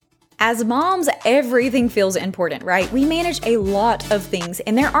As moms, everything feels important, right? We manage a lot of things,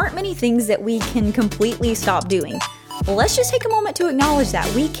 and there aren't many things that we can completely stop doing. Well, let's just take a moment to acknowledge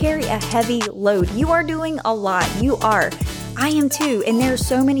that. We carry a heavy load. You are doing a lot. You are. I am too. And there are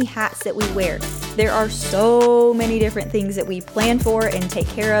so many hats that we wear. There are so many different things that we plan for and take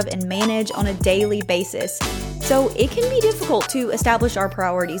care of and manage on a daily basis. So it can be difficult to establish our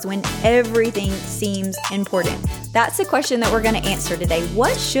priorities when everything seems important. That's the question that we're going to answer today.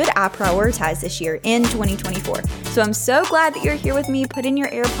 What should I prioritize this year in 2024? So I'm so glad that you're here with me. Put in your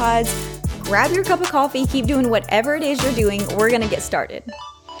AirPods, grab your cup of coffee, keep doing whatever it is you're doing. We're going to get started.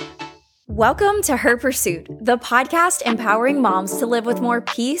 Welcome to Her Pursuit, the podcast empowering moms to live with more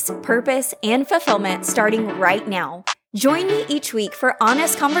peace, purpose, and fulfillment starting right now. Join me each week for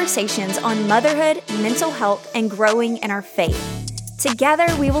honest conversations on motherhood, mental health, and growing in our faith. Together,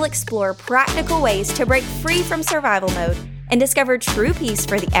 we will explore practical ways to break free from survival mode and discover true peace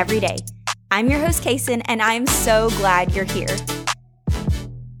for the everyday. I'm your host, Kaysen, and I'm so glad you're here.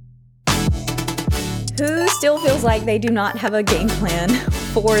 Who still feels like they do not have a game plan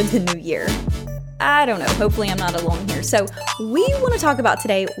for the new year? I don't know. Hopefully I'm not alone here. So we want to talk about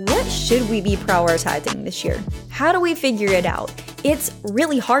today, what should we be prioritizing this year? How do we figure it out? It's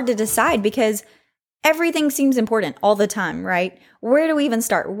really hard to decide because everything seems important all the time, right? Where do we even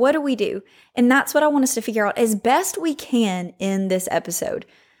start? What do we do? And that's what I want us to figure out as best we can in this episode.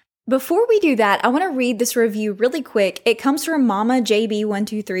 Before we do that, I want to read this review really quick. It comes from Mama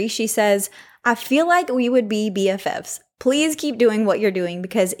JB123. She says, I feel like we would be BFFs. Please keep doing what you're doing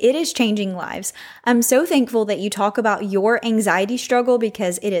because it is changing lives. I'm so thankful that you talk about your anxiety struggle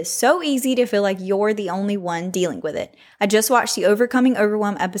because it is so easy to feel like you're the only one dealing with it. I just watched the Overcoming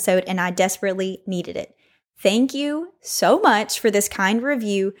Overwhelm episode and I desperately needed it. Thank you so much for this kind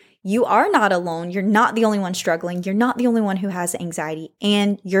review. You are not alone. You're not the only one struggling. You're not the only one who has anxiety,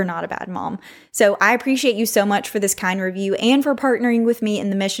 and you're not a bad mom. So I appreciate you so much for this kind review and for partnering with me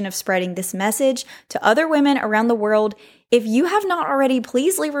in the mission of spreading this message to other women around the world. If you have not already,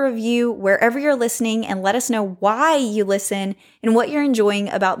 please leave a review wherever you're listening and let us know why you listen and what you're enjoying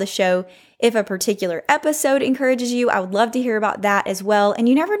about the show. If a particular episode encourages you, I would love to hear about that as well. And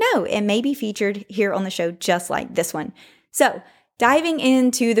you never know, it may be featured here on the show just like this one. So diving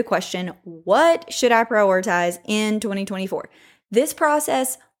into the question, what should I prioritize in 2024? This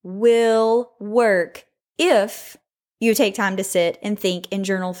process will work if you take time to sit and think and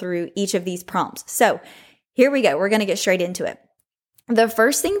journal through each of these prompts. So here we go. We're going to get straight into it. The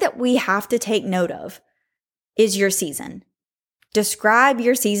first thing that we have to take note of is your season. Describe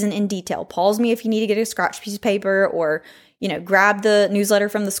your season in detail. Pause me if you need to get a scratch piece of paper or, grab the newsletter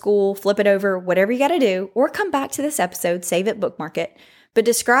from the school, flip it over, whatever you got to do, or come back to this episode, save it, bookmark it. But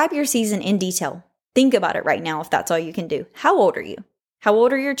describe your season in detail. Think about it right now if that's all you can do. How old are you? How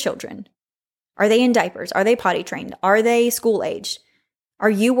old are your children? Are they in diapers? Are they potty trained? Are they school aged?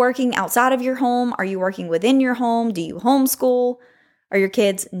 Are you working outside of your home? Are you working within your home? Do you homeschool? Are your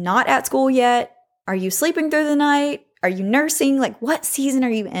kids not at school yet? Are you sleeping through the night? Are you nursing? What season are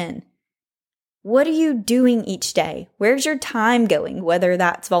you in? What are you doing each day? Where's your time going? Whether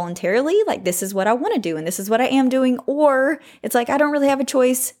that's voluntarily, this is what I want to do and this is what I am doing, or it's I don't really have a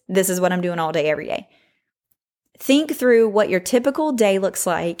choice. This is what I'm doing all day, every day. Think through what your typical day looks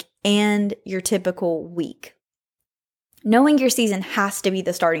like and your typical week. Knowing your season has to be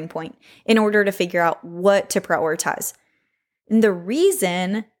the starting point in order to figure out what to prioritize. And the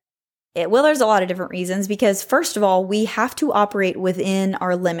reason there's a lot of different reasons because first of all, we have to operate within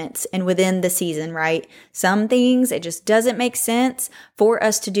our limits and within the season, right? Some things, it just doesn't make sense for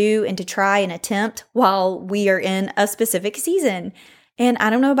us to do and to try and attempt while we are in a specific season. And I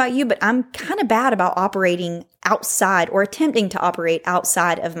don't know about you, but I'm kind of bad about operating outside or attempting to operate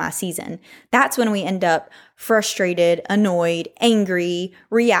outside of my season. That's when we end up frustrated, annoyed, angry,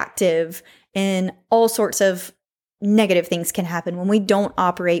 reactive, and all sorts of negative things can happen when we don't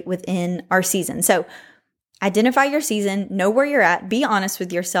operate within our season. So identify your season, know where you're at, be honest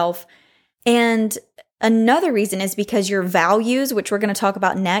with yourself. And another reason is because your values, which we're going to talk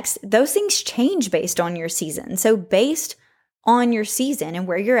about next, those things change based on your season. So based on your season and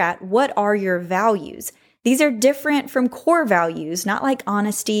where you're at, what are your values? These are different from core values, not like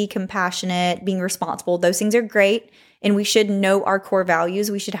honesty, compassionate, being responsible. Those things are great and we should know our core values.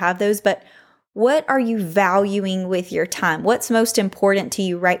 We should have those, but what are you valuing with your time? What's most important to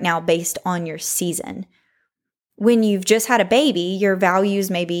you right now based on your season? When you've just had a baby, your values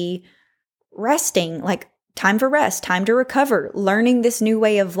may be resting, time for rest, time to recover, learning this new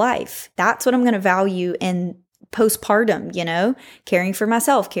way of life. That's what I'm going to value in postpartum, caring for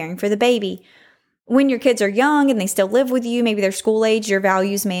myself, caring for the baby. When your kids are young and they still live with you, maybe they're school age, your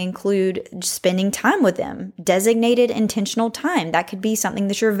values may include spending time with them, designated intentional time. That could be something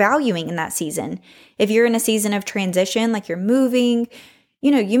that you're valuing in that season. If you're in a season of transition, like you're moving,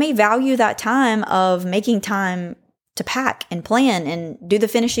 you may value that time of making time to pack and plan and do the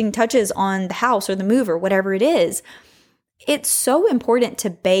finishing touches on the house or the move or whatever it is. It's so important to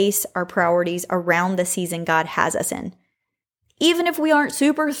base our priorities around the season God has us in. Even if we aren't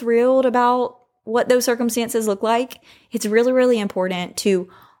super thrilled about what those circumstances look like, it's really, really important to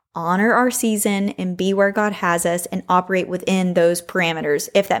honor our season and be where God has us and operate within those parameters,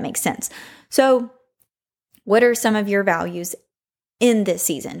 if that makes sense. So, what are some of your values in this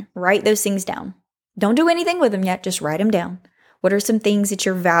season? Write those things down. Don't do anything with them yet, just write them down. What are some things that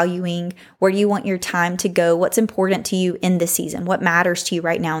you're valuing? Where do you want your time to go? What's important to you in this season? What matters to you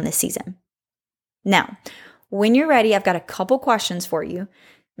right now in this season? Now, when you're ready, I've got a couple questions for you.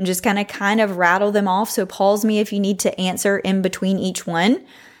 I'm just going to kind of rattle them off. So pause me if you need to answer in between each one.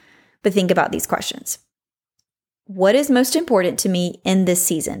 But think about these questions. What is most important to me in this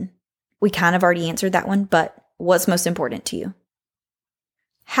season? We kind of already answered that one, but what's most important to you?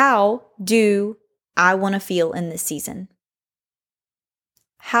 How do I want to feel in this season?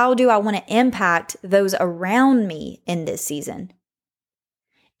 How do I want to impact those around me in this season?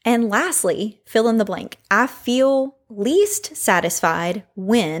 And lastly, fill in the blank. I feel least satisfied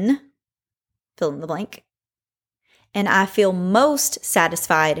when, fill in the blank. And I feel most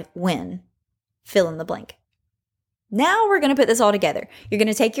satisfied when, fill in the blank. Now we're going to put this all together. You're going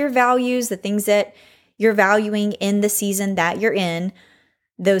to take your values, the things that you're valuing in the season that you're in,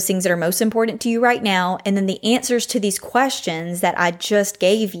 those things that are most important to you right now, and then the answers to these questions that I just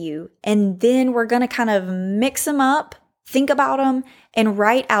gave you. And then we're going to kind of mix them up, think about them, and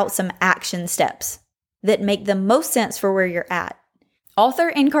write out some action steps that make the most sense for where you're at. Author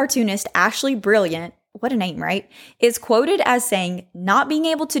and cartoonist Ashley Brilliant, what a name, right? Is quoted as saying, "Not being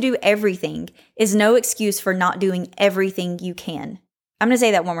able to do everything is no excuse for not doing everything you can." I'm going to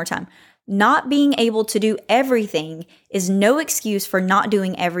say that one more time. Not being able to do everything is no excuse for not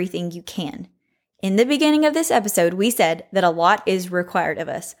doing everything you can. In the beginning of this episode, we said that a lot is required of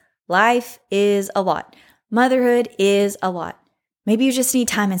us. Life is a lot. Motherhood is a lot. Maybe you just need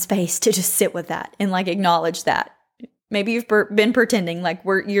time and space to just sit with that and acknowledge that. Maybe you've been pretending like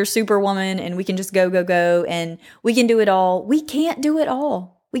you're Superwoman and we can just go and we can do it all. We can't do it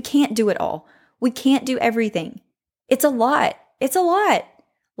all. We can't do it all. We can't do everything. It's a lot. It's a lot.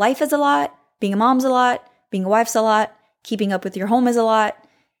 Life is a lot. Being a mom's a lot. Being a wife's a lot. Keeping up with your home is a lot.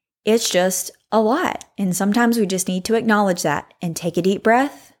 It's just a lot. And sometimes we just need to acknowledge that and take a deep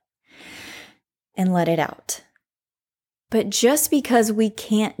breath and let it out. But just because we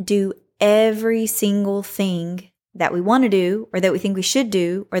can't do every single thing that we want to do or that we think we should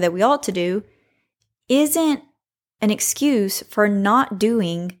do or that we ought to do isn't an excuse for not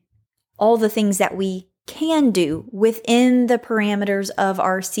doing all the things that we can do within the parameters of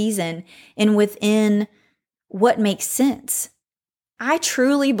our season and within what makes sense. I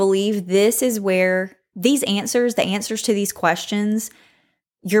truly believe this is where these answers, the answers to these questions,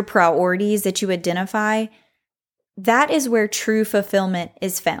 your priorities that you identify, that is where true fulfillment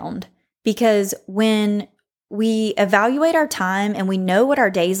is found. Because when we evaluate our time and we know what our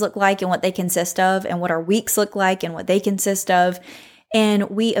days look like and what they consist of and what our weeks look like and what they consist of, and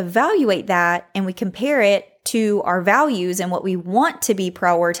we evaluate that and we compare it to our values and what we want to be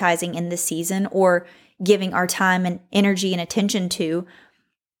prioritizing in this season or giving our time and energy and attention to,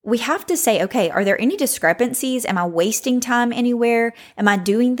 we have to say, okay, are there any discrepancies? Am I wasting time anywhere? Am I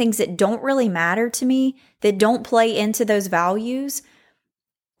doing things that don't really matter to me, that don't play into those values?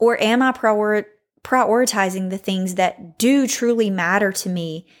 Or am I prioritizing the things that do truly matter to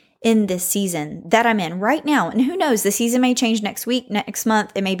me in this season that I'm in right now? And who knows, the season may change next week, next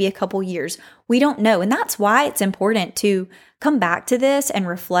month, it may be a couple years. We don't know. And that's why it's important to come back to this and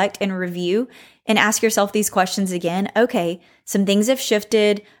reflect and review and ask yourself these questions again. Okay, some things have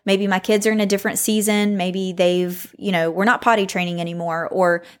shifted. Maybe my kids are in a different season. Maybe we're not potty training anymore,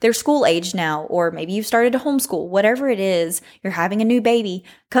 or they're school age now, or maybe you've started to homeschool, whatever it is, you're having a new baby.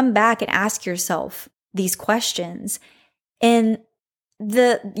 Come back and ask yourself these questions. And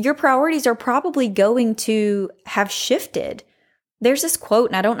your priorities are probably going to have shifted. There's this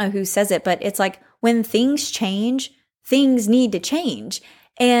quote, and I don't know who says it, but it's like, when things change, things need to change.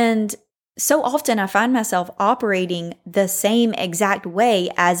 And so often I find myself operating the same exact way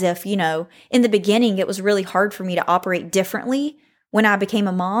as if, in the beginning, it was really hard for me to operate differently when I became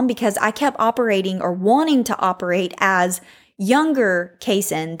a mom, because I kept operating or wanting to operate as younger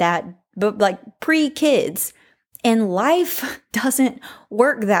Kaysen, that like pre-kids. And life doesn't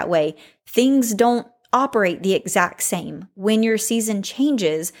work that way. Things don't operate the exact same. When your season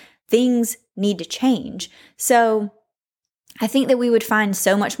changes, things need to change. So I think that we would find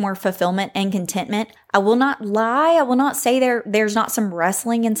so much more fulfillment and contentment. I will not lie. I will not say there's not some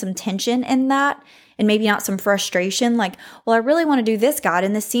wrestling and some tension in that, and maybe not some frustration. Like, well, I really want to do this, God,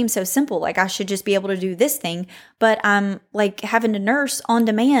 and this seems so simple. Like, I should just be able to do this thing, but I'm like having to nurse on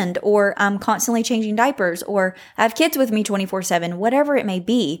demand, or I'm constantly changing diapers, or I have kids with me 24/7, whatever it may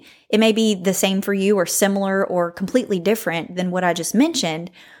be. It may be the same for you or similar or completely different than what I just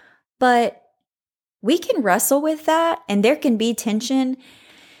mentioned, but we can wrestle with that, and there can be tension.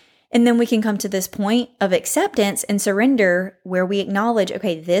 And then we can come to this point of acceptance and surrender where we acknowledge,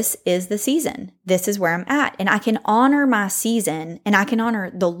 okay, this is the season. This is where I'm at. And I can honor my season, and I can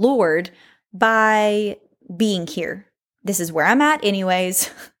honor the Lord by being here. This is where I'm at anyways.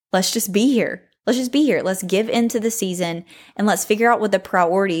 Let's just be here. Let's just be here. Let's give into the season, and let's figure out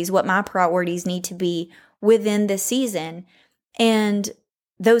what my priorities need to be within this season. And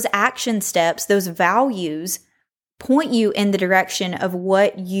those action steps, those values point you in the direction of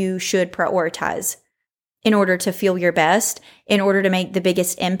what you should prioritize in order to feel your best, in order to make the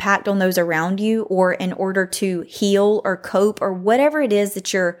biggest impact on those around you, or in order to heal or cope, or whatever it is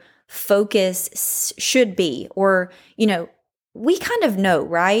that your focus should be. Or, we kind of know,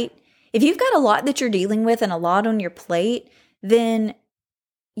 right? If you've got a lot that you're dealing with and a lot on your plate, then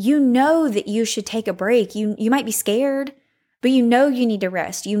you know that you should take a break. You might be scared, but you know you need to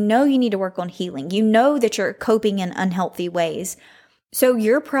rest. You know you need to work on healing. You know that you're coping in unhealthy ways. So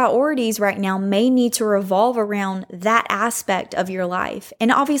your priorities right now may need to revolve around that aspect of your life.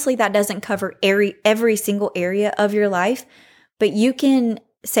 And obviously that doesn't cover every single area of your life, but you can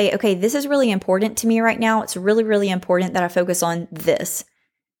say, okay, this is really important to me right now. It's really, really important that I focus on this.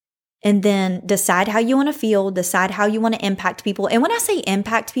 And then decide how you want to feel, decide how you want to impact people. And when I say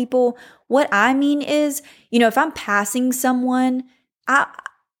impact people, what I mean is, if I'm passing someone,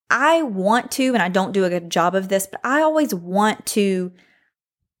 I want to, and I don't do a good job of this, but I always want to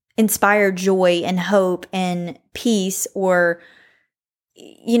inspire joy and hope and peace, or,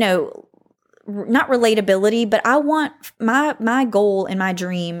 not relatability, but I want my goal and my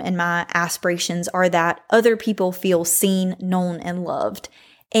dream and my aspirations are that other people feel seen, known, and loved.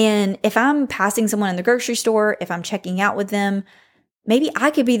 And if I'm passing someone in the grocery store, if I'm checking out with them, maybe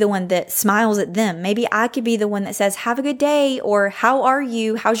I could be the one that smiles at them. Maybe I could be the one that says, have a good day, or how are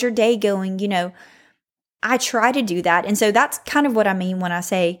you? How's your day going? I try to do that. And so that's kind of what I mean when I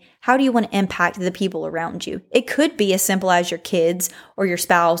say, how do you want to impact the people around you? It could be as simple as your kids or your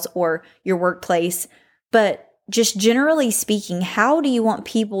spouse or your workplace, but just generally speaking, how do you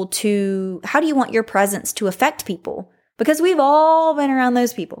want your presence to affect people? Because we've all been around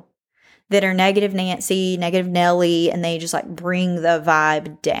those people that are negative Nancy, negative Nelly, and they just bring the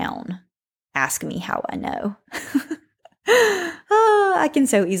vibe down. Ask me how I know. Oh, I can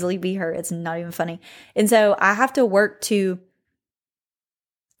so easily be her. It's not even funny. And so I have to work to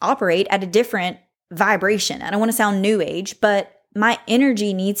operate at a different vibration. I don't want to sound new age, but my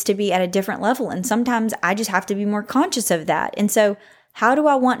energy needs to be at a different level. And sometimes I just have to be more conscious of that. And so how do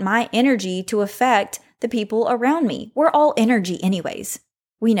I want my energy to affect the people around me? We're all energy anyways.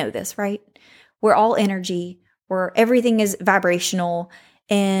 We know this, right? We're all energy. Everything is vibrational.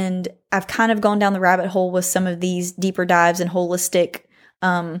 And I've kind of gone down the rabbit hole with some of these deeper dives and holistic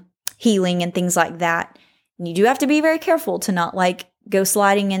healing and things like that. And you do have to be very careful to not go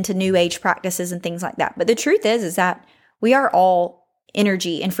sliding into new age practices and things like that. But the truth is that we are all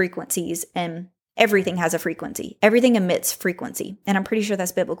energy and frequencies, and everything has a frequency. Everything emits frequency. And I'm pretty sure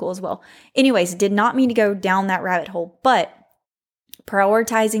that's biblical as well. Anyways, did not mean to go down that rabbit hole, but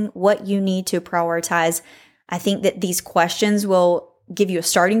prioritizing what you need to prioritize. I think that these questions will give you a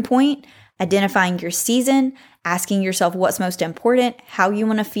starting point, identifying your season, asking yourself what's most important, how you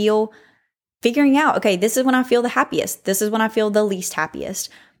want to feel, figuring out, okay, this is when I feel the happiest. This is when I feel the least happiest.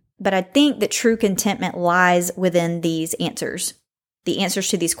 But I think that true contentment lies within these answers, the answers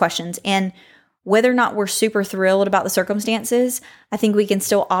to these questions. And whether or not we're super thrilled about the circumstances, I think we can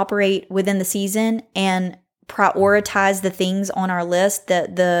still operate within the season and prioritize the things on our list,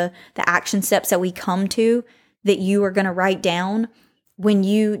 the action steps that we come to that you are going to write down. When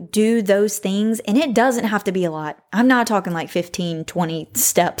you do those things, and it doesn't have to be a lot. I'm not talking 15, 20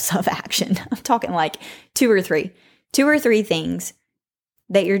 steps of action. I'm talking two or three things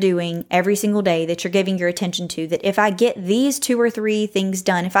that you're doing every single day that you're giving your attention to, that if I get these 2 or 3 things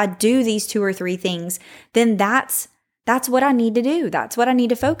done, if I do these 2 or 3 things, then that's what I need to do. That's what I need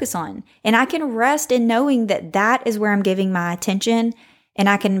to focus on. And I can rest in knowing that that is where I'm giving my attention, and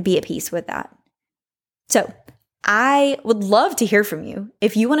I can be at peace with that. So I would love to hear from you.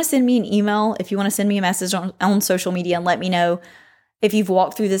 If you want to send me an email, if you want to send me a message on social media and let me know if you've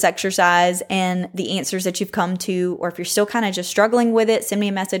walked through this exercise and the answers that you've come to, or if you're still kind of just struggling with it, send me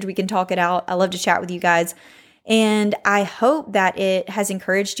a message. We can talk it out. I love to chat with you guys. And I hope that it has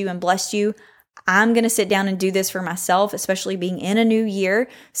encouraged you and blessed you. I'm going to sit down and do this for myself, especially being in a new year,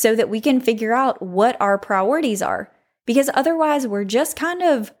 so that we can figure out what our priorities are. Because otherwise, we're just kind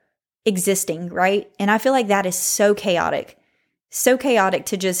of existing, right? And I feel like that is so chaotic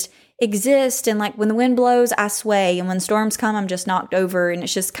to just exist. And like when the wind blows, I sway. And when storms come, I'm just knocked over. And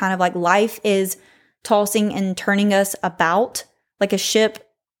it's just kind of like life is tossing and turning us about like a ship,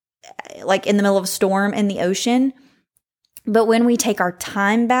 like in the middle of a storm in the ocean. But when we take our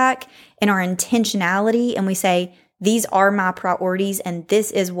time back and our intentionality and we say, these are my priorities and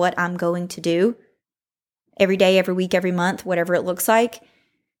this is what I'm going to do every day, every week, every month, whatever it looks like,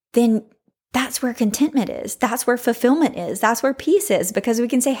 then that's where contentment is. That's where fulfillment is. That's where peace is, because we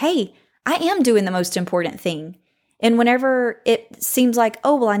can say, hey, I am doing the most important thing. And whenever it seems like,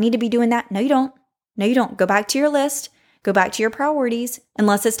 oh, well, I need to be doing that. No, you don't. No, you don't. Go back to your list. Go back to your priorities.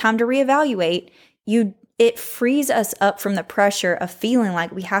 Unless it's time to reevaluate, it frees us up from the pressure of feeling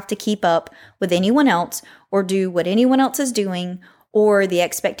like we have to keep up with anyone else or do what anyone else is doing or the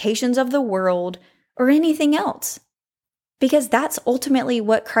expectations of the world or anything else. Because that's ultimately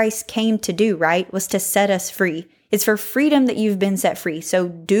what Christ came to do, right? Was to set us free. It's for freedom that you've been set free. So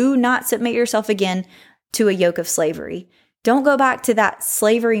do not submit yourself again to a yoke of slavery. Don't go back to that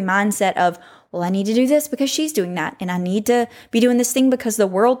slavery mindset of, well, I need to do this because she's doing that. And I need to be doing this thing because the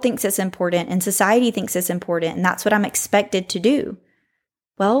world thinks it's important and society thinks it's important. And that's what I'm expected to do.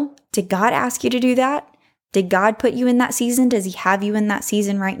 Well, did God ask you to do that? Did God put you in that season? Does he have you in that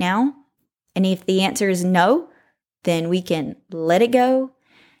season right now? And if the answer is no, then we can let it go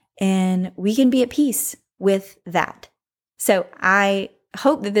and we can be at peace with that. So I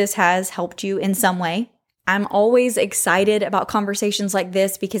hope that this has helped you in some way. I'm always excited about conversations like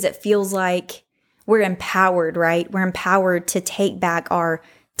this because it feels like we're empowered, right? We're empowered to take back our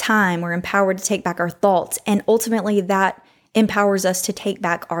time. We're empowered to take back our thoughts. And ultimately that empowers us to take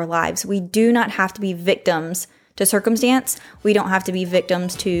back our lives. We do not have to be victims to circumstance. We don't have to be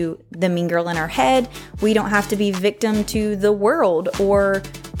victims to the mean girl in our head. We don't have to be victim to the world or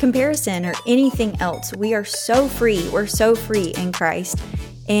comparison or anything else. We are so free. We're so free in Christ.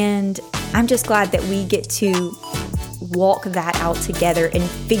 And I'm just glad that we get to walk that out together and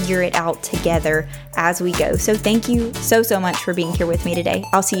figure it out together as we go. So thank you so much for being here with me today.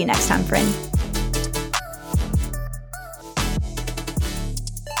 I'll see you next time, friend.